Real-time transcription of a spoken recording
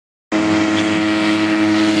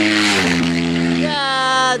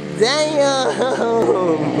Damn!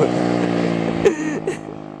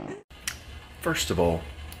 First of all,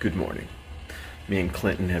 good morning. Me and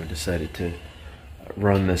Clinton have decided to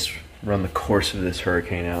run the course of this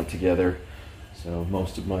hurricane out together. So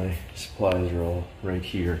most of my supplies are all right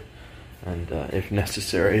here. And if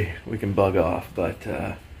necessary, we can bug off, but it's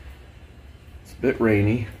a bit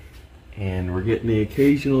rainy. And we're getting the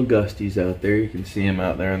occasional gusties out there. You can see them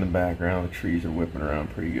out there in the background. The trees are whipping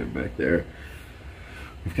around pretty good back there.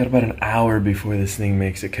 We've got about an hour before this thing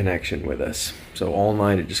makes a connection with us. So all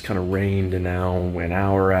night it just kind of rained, and now an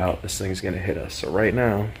hour out, this thing's gonna hit us. So right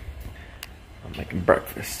now, I'm making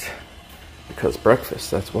breakfast. Because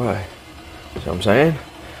breakfast, that's why. You know what I'm saying?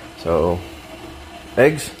 So,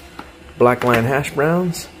 eggs, black line hash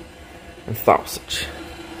browns, and sausage.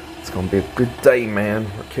 It's gonna be a good day, man.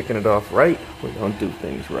 We're kicking it off right. We're gonna do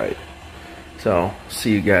things right. So,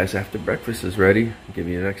 see you guys after breakfast is ready. I'll give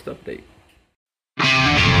you the next update.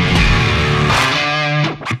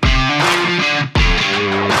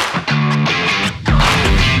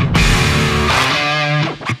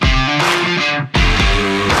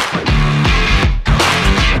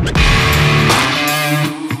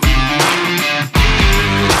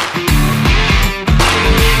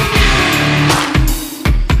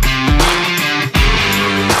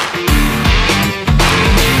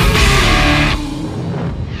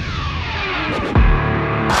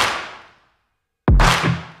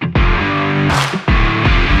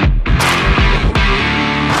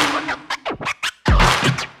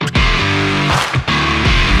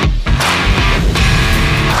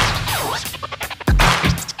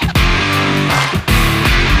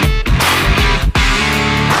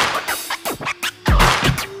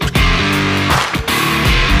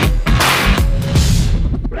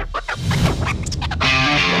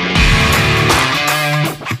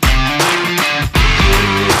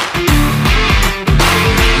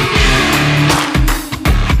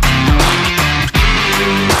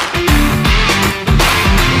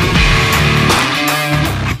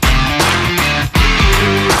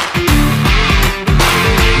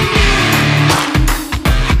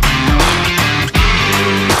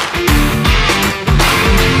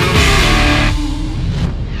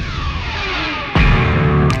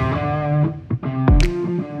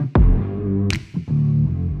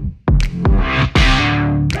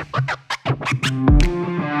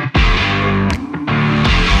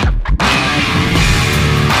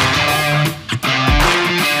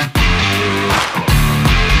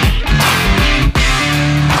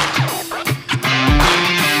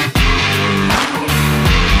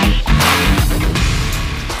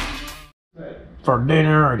 For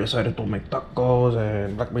dinner, I decided to make tacos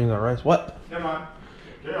and black beans and rice. What? Never mind.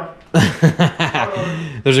 Yeah.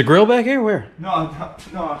 There's a grill back here? Where? No.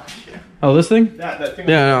 Yeah. Oh, this thing? That thing.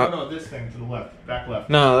 Yeah, no, this thing to the left, back left.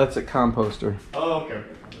 No, that's a composter. Oh, okay.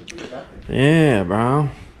 Yeah, bro.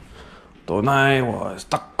 Tonight was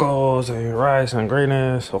tacos and rice and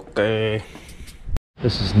greenness. Okay.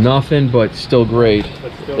 This is nothing but still great.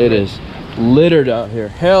 It is littered out here.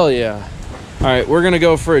 Hell yeah. All right, we're gonna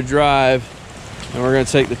go for a drive and we're gonna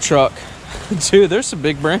take the truck. Dude, there's some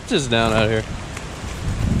big branches down out here.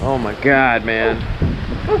 Oh my God, man.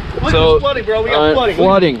 Look at this flooding, bro. We got flooding.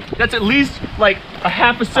 Flooding. That's at least like a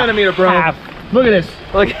half a centimeter, bro. Look at this.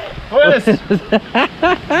 Look at this.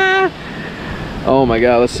 Oh my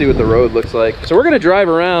God, let's see what the road looks like. So we're gonna drive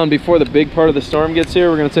around before the big part of the storm gets here.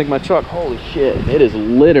 We're gonna take my truck. Holy shit, it is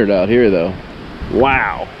littered out here though.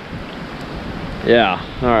 Wow. Yeah,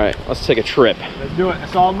 all right, let's take a trip. Let's do it.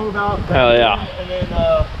 So I'll move out. Hell yeah. And then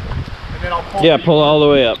I'll pull. Yeah, pull all the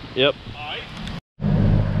way up. Yep.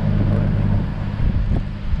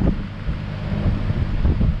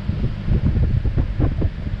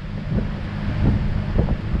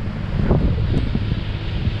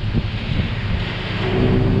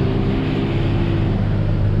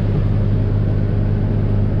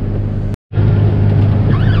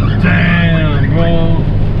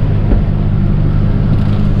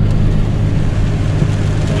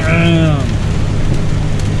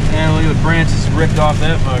 Ripped off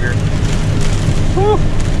that bugger. Whew.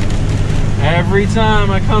 Every time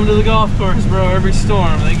I come to the golf course, bro, every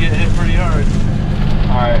storm, they get hit pretty hard.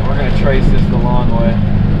 Alright, we're gonna trace this the long way.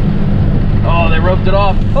 Oh, they roped it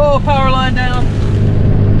off. Oh, power line down.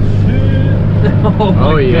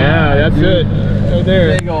 Oh yeah, that's it. Right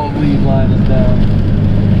there. Big old lead line is down.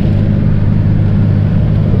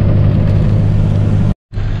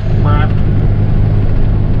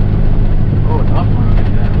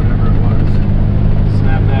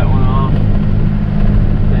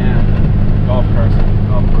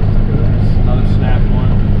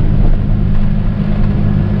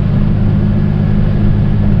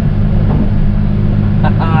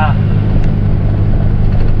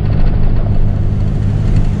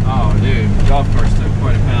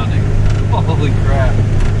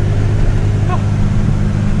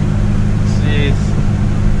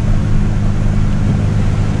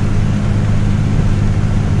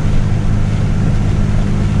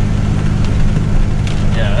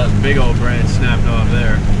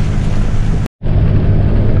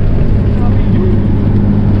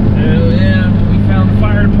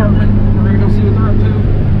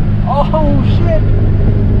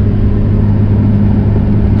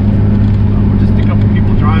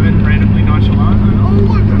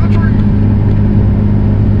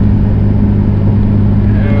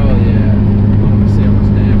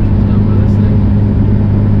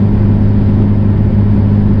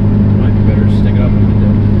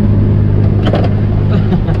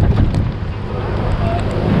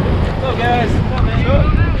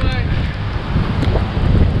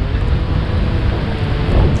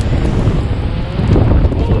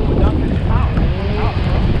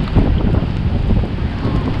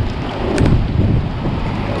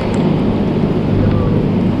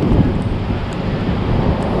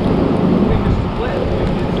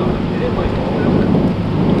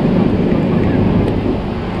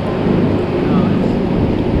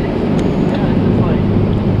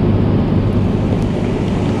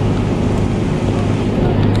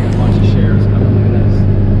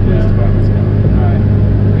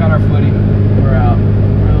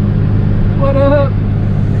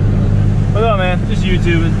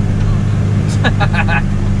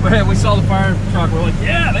 fire truck. We're like,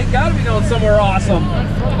 yeah, they gotta be going somewhere awesome.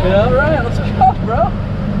 Yeah, all right, let's go, bro.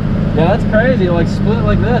 Yeah, that's crazy. Like split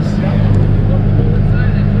like this.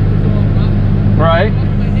 Right.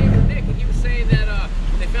 My neighbor Nick, and he was saying that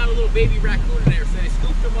they found a little baby raccoon in there, so they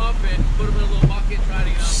scooped him up and put him in a little bucket,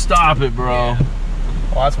 tried to, Stop it, bro. Yeah.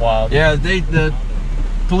 Well, that's wild. Yeah, the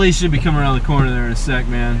police should be coming around the corner there in a sec,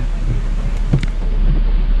 man.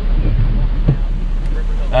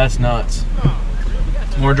 That's nuts.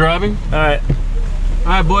 More driving? All right. All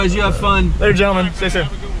right, boys, you have fun. Later, gentlemen. Stay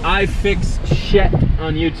safe. I fix shit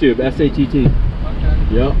on YouTube. S-A-T-T. Okay.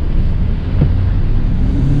 Yep.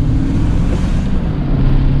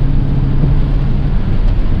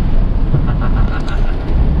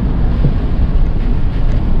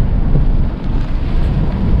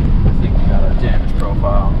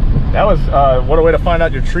 That was, what a way to find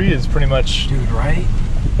out your tree is pretty much... Dude, right?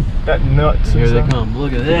 That nuts. Here they come.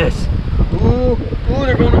 Look at this. Ooh, ooh,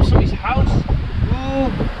 they're going up somebody's house.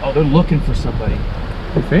 Ooh. Oh, they're looking for somebody.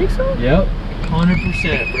 You think so? Yep.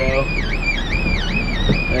 100%, bro.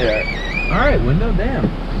 They are. All right, window, damn.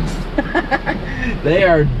 They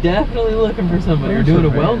are definitely looking for somebody. They're doing a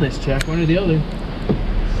wellness check, one or the other.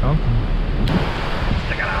 Something.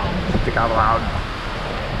 Stick it out. Stick out loud.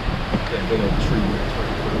 That big old tree branch right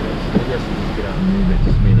in front of us. I guess we just get out and move it.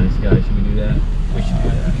 Just be a nice guy. Should we do that? We should do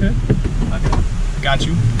that. Okay. Okay. Got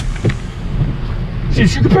you.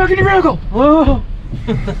 Shit, you can park in your vehicle! Whoa!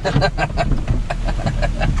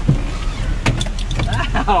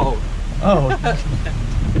 Ow! Oh.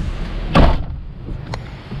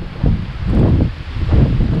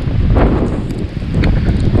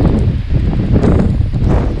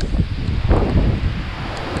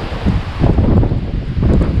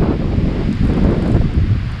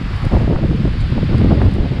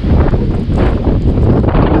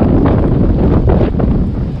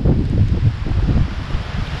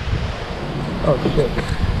 Oh shit.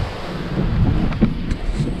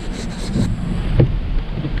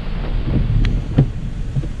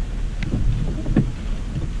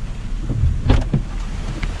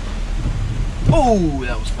 Oh,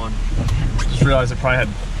 that was fun. Just realized I probably had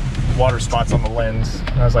water spots on the lens.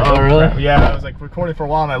 And I was like, oh really? Crap. Yeah, I was like recording for a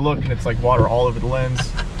while and I look and it's like water all over the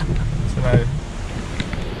lens. So I...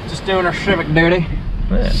 Just doing our civic duty.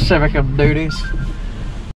 Yeah. Civic of duties.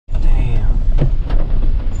 Damn.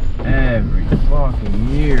 Every fucking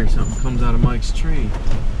year something comes out of Mike's tree.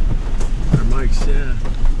 Or Mike's, yeah.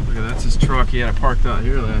 Look at that's his truck. He had it parked out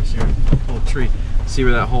here last year. Whole tree. See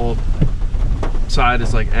where that whole side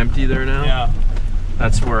is like empty there now? Yeah.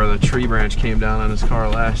 That's where the tree branch came down on his car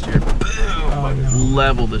last year. Boom! Oh, no.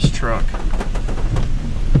 Leveled his truck.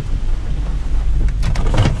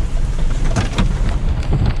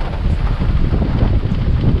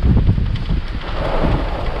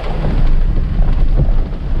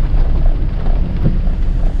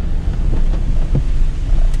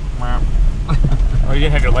 Oh, you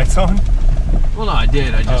didn't have your lights on? Well, no, I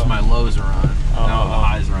did. I just, Oh. my lows are on. Oh. Now the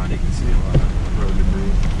highs are on. You can see a lot of road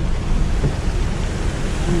debris.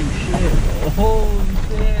 Oh, shit. Holy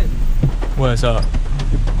shit. What's up?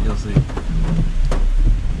 You'll see.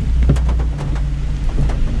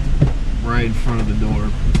 Right in front of the door.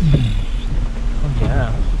 Oh,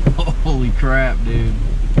 yeah. Holy crap, dude.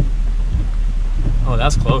 Oh,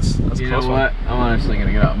 that's close. That's a You close know what? I'm honestly going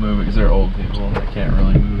to get out and move it because they're old people and they can't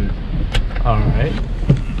really move it. Alright.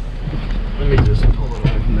 Let me just pull it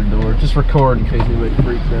away from their door. Just record in case anybody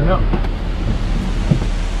freaks out. Yep.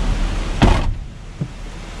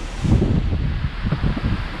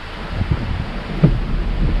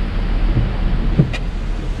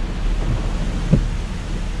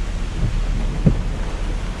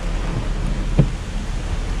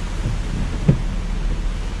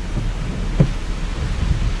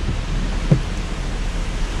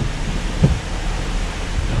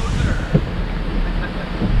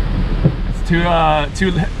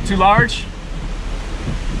 Too large?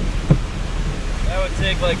 That would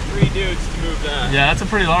take like 3 dudes to move that. Yeah, that's a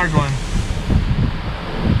pretty large one.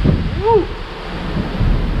 Woo!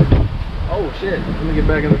 Oh shit, let me get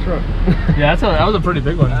back in the truck. Yeah, that was a pretty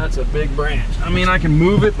big one. That's a big branch. I mean, I can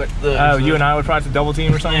move it, but Oh, you and I would probably have to double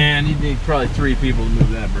team or something? And you'd need probably 3 people to move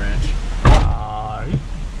that branch.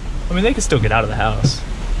 I mean, they could still get out of the house.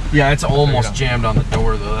 Yeah, it's almost jammed on the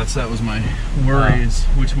door though. That was my worry is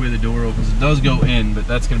which way the door opens. It does go in, but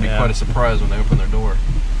that's going to be quite a surprise when they open their door.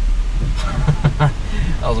 That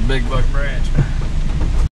was a big buck branch.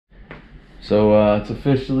 So it's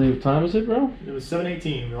officially, what time is it, bro? It was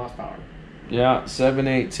 7:18. We lost power. Yeah,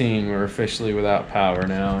 7:18. We're officially without power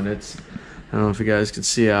now, and it's, I don't know if you guys can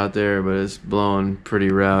see out there, but it's blowing pretty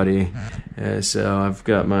rowdy. So I've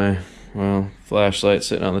got my well, flashlight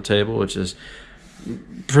sitting on the table, which is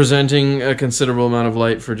presenting a considerable amount of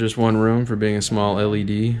light for just one room for being a small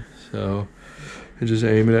LED. So I just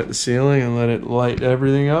aim it at the ceiling and let it light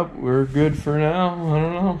everything up. We're good for now. I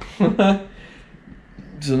don't know.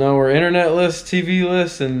 So now we're internetless,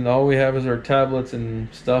 TV-less, and all we have is our tablets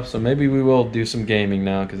and stuff. So maybe we will do some gaming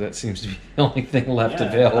now, because that seems to be the only thing left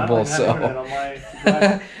available.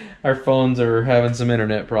 So our phones are having some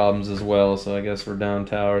internet problems as well. So I guess we're down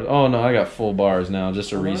towers. Oh no, I got full bars now.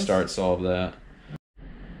 Just a restart solved that.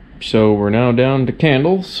 So we're now down to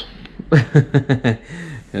candles,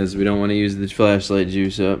 as we don't want to use the flashlight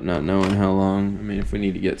juice up, not knowing how long. I mean, if we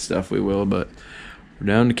need to get stuff, we will, but we're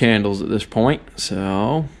down to candles at this point.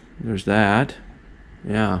 So there's that.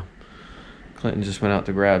 Yeah. Clinton just went out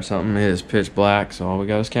to grab something. It is pitch black, so all we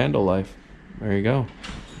got is candle life. There you go.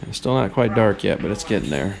 It's still not quite dark yet, but it's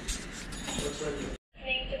getting there.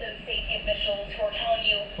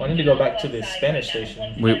 I need to go back to the Spanish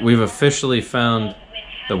station. We've officially found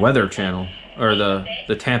the Weather Channel, or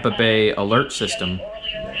the Tampa Bay alert system.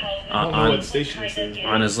 I don't know what station this is.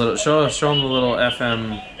 On his little show him the little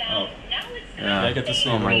FM. Oh. Yeah. I get to see.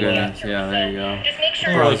 Oh my goodness. Yeah, there you go.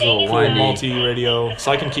 Like a little cool windy. multi-radio,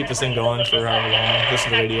 so I can keep this thing going for however long.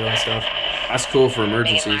 Listen to radio and stuff. That's cool for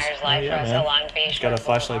emergencies. Oh, yeah, man. It's got a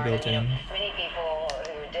flashlight built in.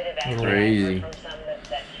 Crazy.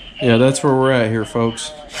 Yeah, that's where we're at here,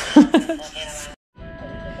 folks.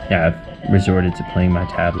 Yeah, I've resorted to playing my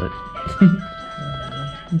tablet.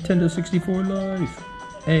 Nintendo 64 Life.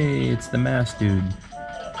 Hey, it's the mask dude.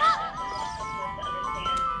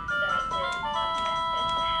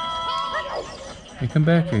 Hey, come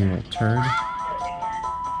back here, you turd.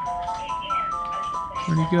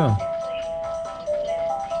 Where'd he go?